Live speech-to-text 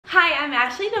Hi, I'm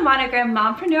Ashley, the Monogram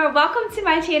Mompreneur. Welcome to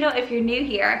my channel if you're new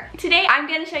here. Today I'm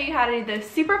going to show you how to do the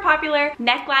super popular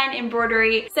neckline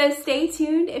embroidery. So stay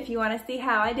tuned if you want to see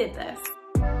how I did this.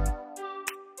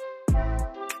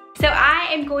 So I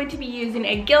am going to be using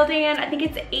a Gildan. I think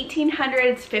it's 1800,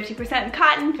 it's 50%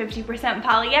 cotton, 50%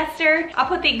 polyester. I'll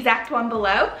put the exact one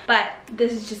below, but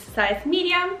this is just a size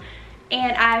medium.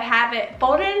 And I have it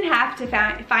folded in half to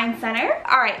find center.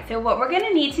 All right, so what we're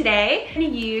gonna need today, I'm gonna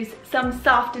use some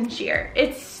soft and sheer.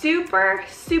 It's super,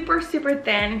 super, super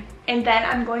thin. And then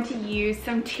I'm going to use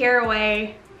some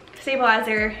tearaway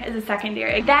stabilizer as a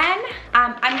secondary. Then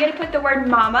I'm gonna put the word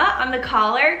mama on the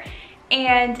collar,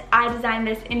 and I designed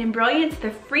this in Embroidery. It's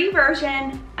the free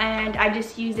version, and I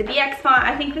just used a BX font.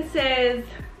 I think this is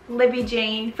Libby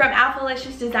Jane from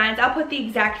Alphalicious Designs. I'll put the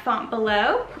exact font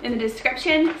below in the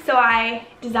description. So I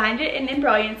designed it in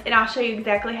Embroidery, and I'll show you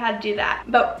exactly how to do that.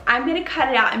 But I'm gonna cut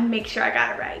it out and make sure I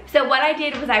got it right. So what I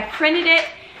did was I printed it,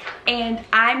 and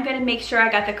I'm gonna make sure I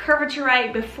got the curvature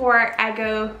right before I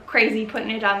go crazy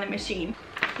putting it on the machine.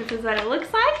 This is what it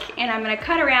looks like, and I'm gonna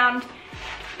cut around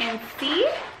and see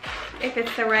if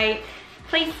it's the right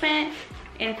placement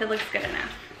and if it looks good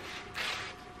enough.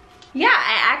 Yeah,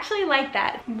 I actually like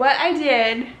that. What I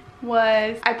did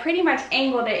was I pretty much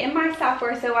angled it in my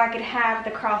software so I could have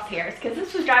the crosshairs, because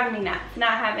this was driving me nuts,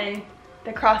 not having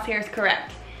the crosshairs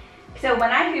correct. So when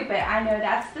I hoop it, I know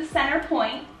that's the center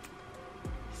point.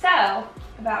 So,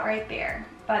 about right there.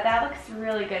 But that looks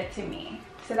really good to me.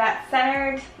 So that's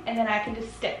centered, and then I can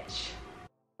just stitch.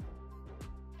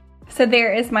 So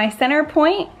there is my center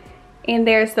point. And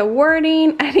there's the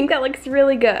wording. I think that looks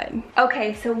really good.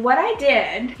 Okay, so what I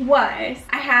did was,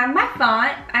 I have my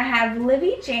font. I have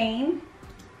Libby Jane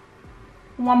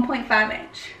 1.5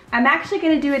 inch. I'm actually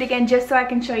gonna do it again just so I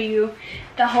can show you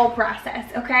the whole process,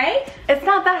 okay? It's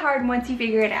not that hard once you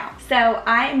figure it out. So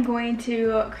I am going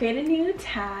to create a new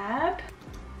tab.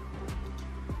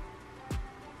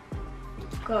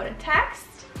 Go to text.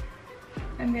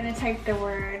 I'm gonna type the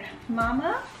word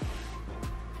mama.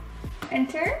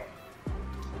 Enter.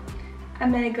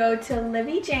 I'm gonna go to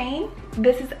Libby Jane.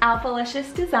 This is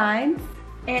Alphalicious Designs.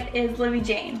 It is Libby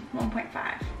Jane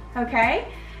 1.5, okay?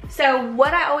 So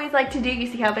what I always like to do, you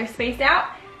see how they're spaced out?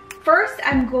 First,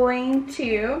 I'm going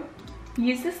to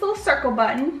use this little circle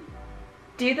button,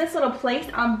 do this little place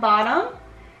on bottom.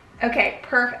 Okay,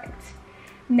 perfect.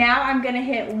 Now I'm gonna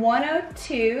hit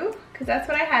 102, because that's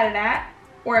what I had it at,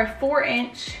 or a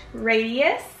 4-inch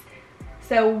radius.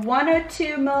 So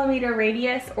 102 millimeter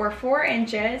radius, or 4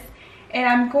 inches. And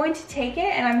I'm going to take it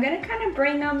and I'm gonna kind of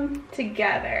bring them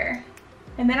together.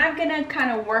 And then I'm gonna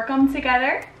kind of work them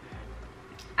together.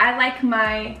 I like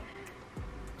my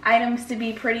items to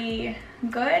be pretty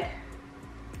good.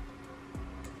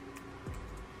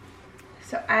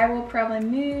 So I will probably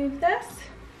move this.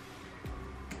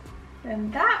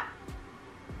 Then that.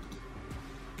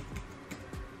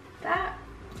 That.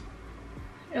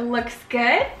 It looks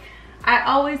good. I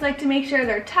always like to make sure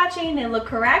they're touching and look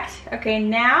correct. Okay,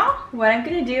 now what I'm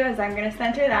gonna do is I'm gonna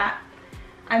center that.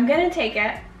 I'm gonna take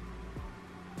it.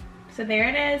 So there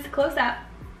it is, close up.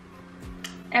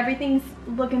 Everything's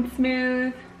looking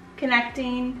smooth,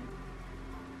 connecting.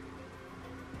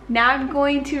 Now I'm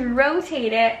going to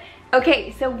rotate it.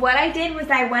 Okay, so what I did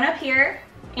was I went up here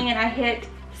and I hit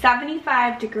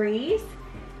 75 degrees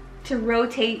to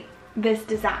rotate this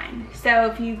design. So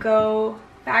if you go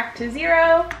back to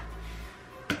 0,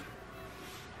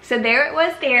 so there it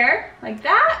was there, like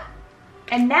that.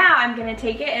 And now I'm gonna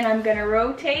take it and I'm gonna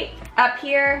rotate up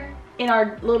here in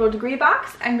our little degree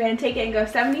box. I'm gonna take it and go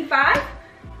 75,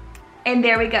 and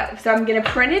there we go. So I'm gonna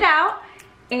print it out,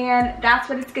 and that's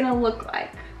what it's gonna look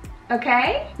like,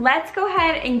 okay? Let's go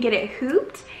ahead and get it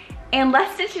hooped, and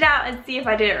let's stitch it out and see if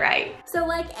I did it right. So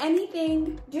like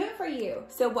anything, do it for you.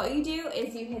 So what you do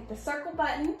is you hit the circle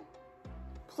button,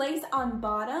 place on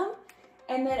bottom,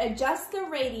 and then adjust the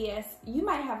radius. You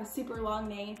might have a super long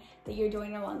name that you're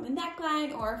doing along the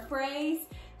neckline or a phrase.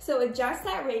 So adjust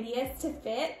that radius to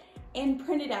fit and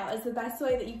print it out is the best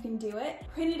way that you can do it.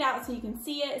 Print it out so you can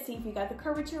see it, see if you got the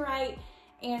curvature right,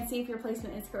 and see if your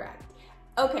placement is correct.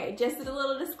 Okay, just a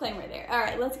little disclaimer there. All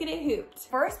right, let's get it hooped.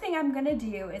 First thing I'm gonna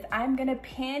do is I'm gonna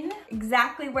pin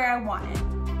exactly where I want it.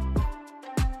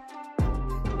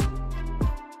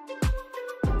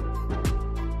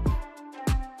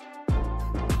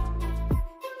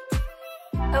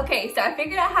 Okay, so I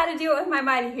figured out how to do it with my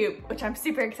mighty hoop, which I'm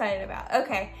super excited about.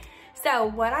 Okay, so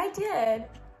what I did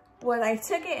was I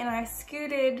took it and I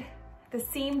scooted the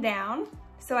seam down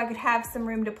so I could have some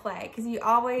room to play, because you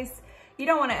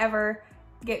don't want to ever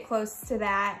get close to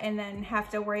that and then have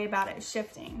to worry about it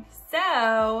shifting.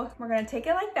 So we're gonna take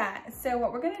it like that. So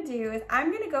what we're gonna do is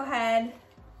I'm gonna go ahead,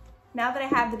 now that I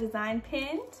have the design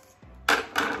pinned,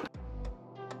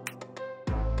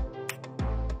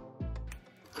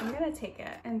 I'm gonna take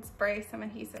it and spray some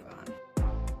adhesive on.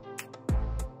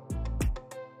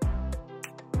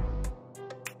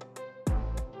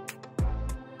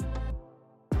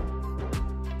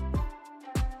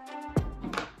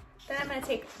 Then I'm gonna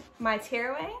take my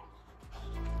tearaway.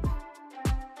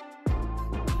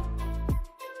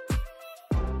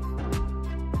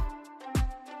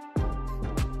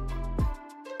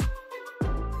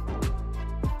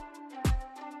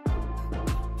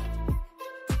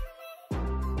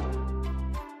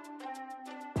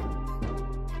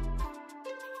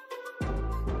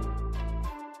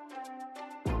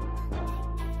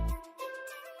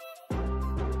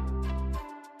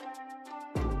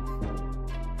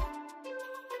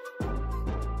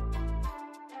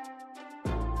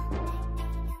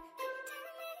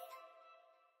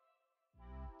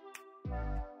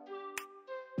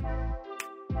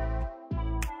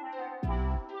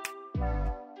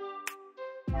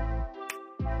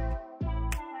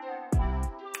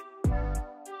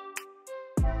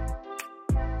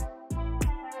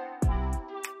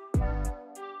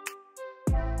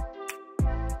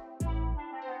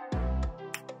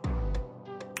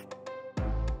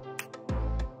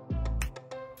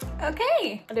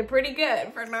 Okay, I did pretty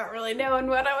good for not really knowing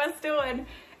what I was doing.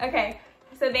 Okay,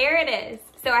 so there it is.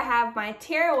 So I have my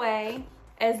tearaway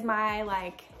as my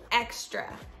like extra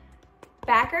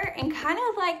backer and kind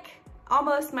of like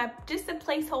almost my, just a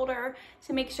placeholder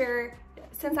to make sure,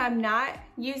 since I'm not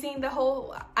using the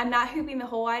whole, I'm not hooping the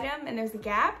whole item and there's a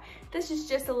gap, this is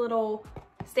just a little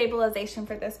stabilization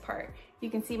for this part.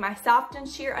 You can see my softened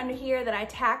sheer under here that I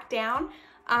tacked down.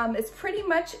 It's pretty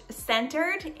much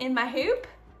centered in my hoop.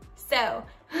 So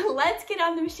let's get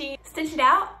on the machine, stitch it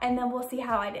out, and then we'll see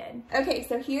how I did. Okay,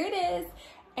 so here it is.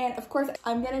 And of course,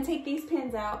 I'm gonna take these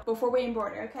pins out before we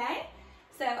embroider, okay?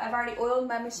 So I've already oiled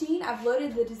my machine. I've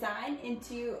loaded the design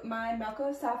into my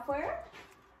MELCO software.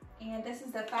 And this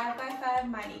is the 5x5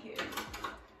 Mighty Hoop.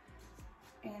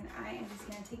 And I am just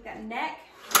gonna take that neck,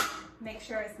 make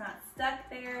sure it's not stuck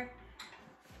there.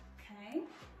 Okay.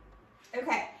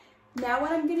 Okay, now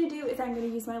what I'm gonna do is I'm gonna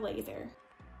use my laser.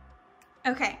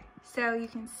 Okay, so you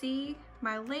can see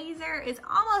my laser is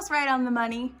almost right on the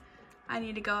money. I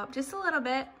need to go up just a little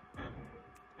bit.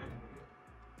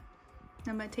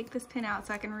 I'm gonna take this pin out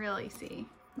so I can really see.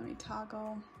 Let me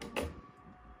toggle.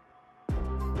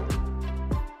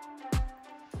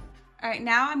 All right,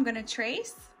 now I'm gonna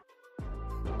trace.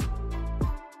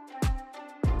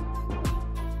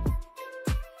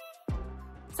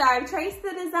 So I've traced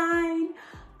the design.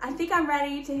 I think I'm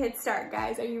ready to hit start,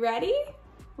 guys. Are you ready?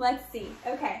 Let's see.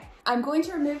 Okay, I'm going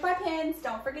to remove my pins.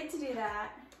 Don't forget to do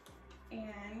that.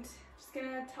 And I'm just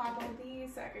gonna toggle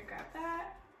these so I can grab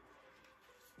that.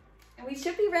 And we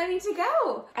should be ready to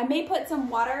go. I may put some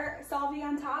water solvay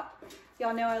on top.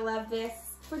 Y'all know I love this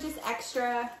for just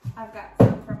extra. I've got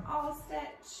some from All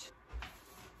Stitch.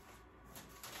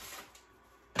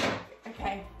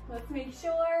 Okay, let's make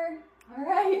sure. All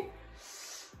right,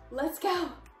 let's go.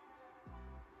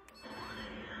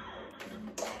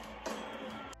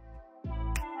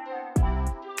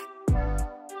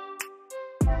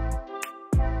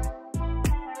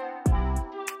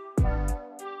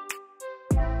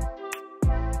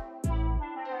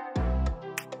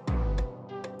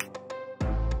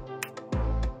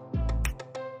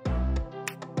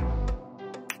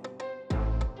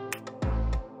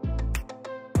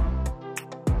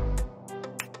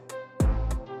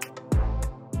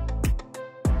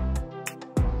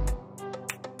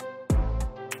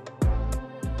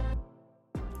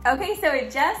 Okay, so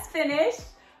it just finished.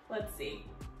 Let's see.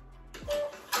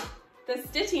 The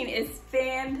stitching is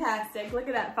fantastic. Look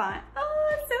at that font.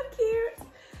 Oh, it's so cute.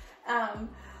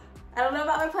 I don't know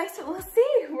about my placement. We'll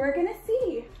see. We're gonna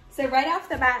see. So right off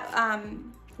the bat,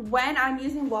 when I'm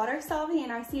using water solvay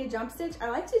and I see a jump stitch, I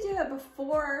like to do it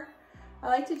before. I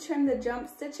like to trim the jump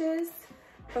stitches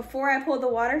before I pull the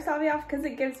water solvay off because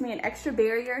it gives me an extra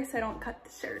barrier so I don't cut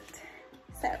the shirt.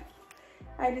 So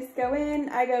I just go in,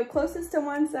 I go closest to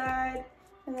one side,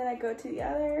 and then I go to the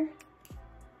other.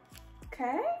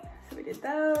 Okay, so we did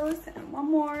those, and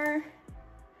one more.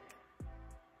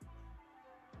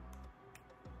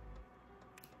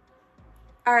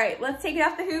 All right, let's take it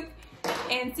off the hoop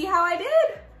and see how I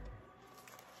did.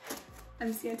 I'm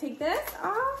just gonna take this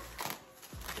off.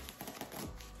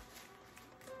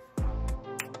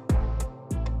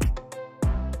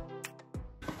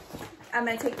 I'm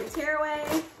gonna take the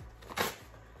tearaway.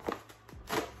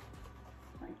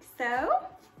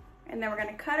 and then we're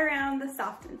gonna cut around the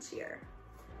softened shear.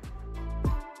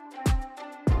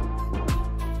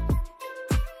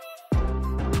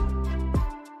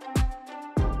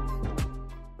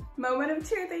 Moment of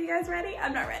truth, are you guys ready?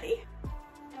 I'm not ready.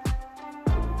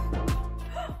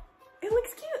 It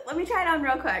looks cute. Let me try it on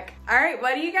real quick. All right,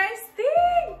 what do you guys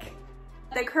think?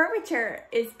 The curvature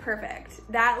is perfect.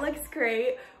 That looks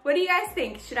great. What do you guys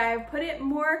think? Should I have put it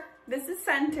more, this is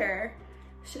center.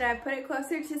 Should I have put it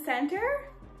closer to center?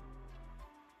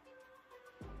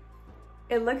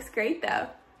 It looks great though.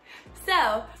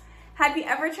 So, have you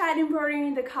ever tried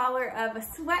embroidering the collar of a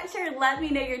sweatshirt? Let me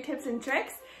know your tips and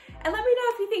tricks. And let me know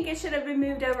if you think it should have been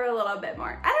moved over a little bit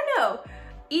more. I don't know.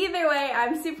 Either way,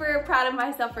 I'm super proud of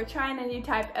myself for trying a new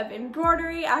type of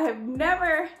embroidery. I have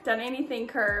never done anything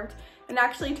curved and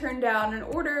actually turned down an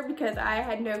order because I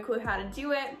had no clue how to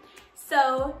do it.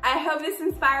 So I hope this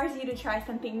inspires you to try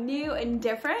something new and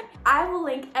different. I will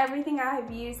link everything I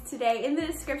have used today in the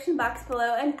description box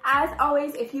below. And as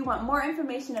always, if you want more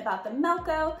information about the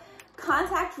MELCO,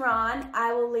 contact Ron.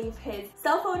 I will leave his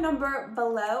cell phone number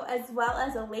below as well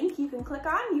as a link you can click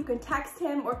on. You can text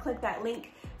him or click that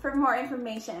link for more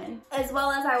information, as well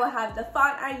as I will have the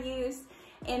font I use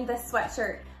in the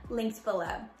sweatshirt linked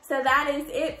below. So that is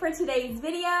it for today's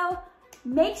video.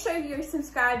 Make sure you're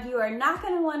subscribed. You are not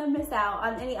going to want to miss out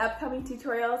on any upcoming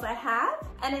tutorials I have.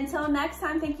 And until next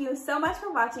time, thank you so much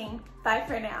for watching. Bye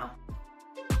for now.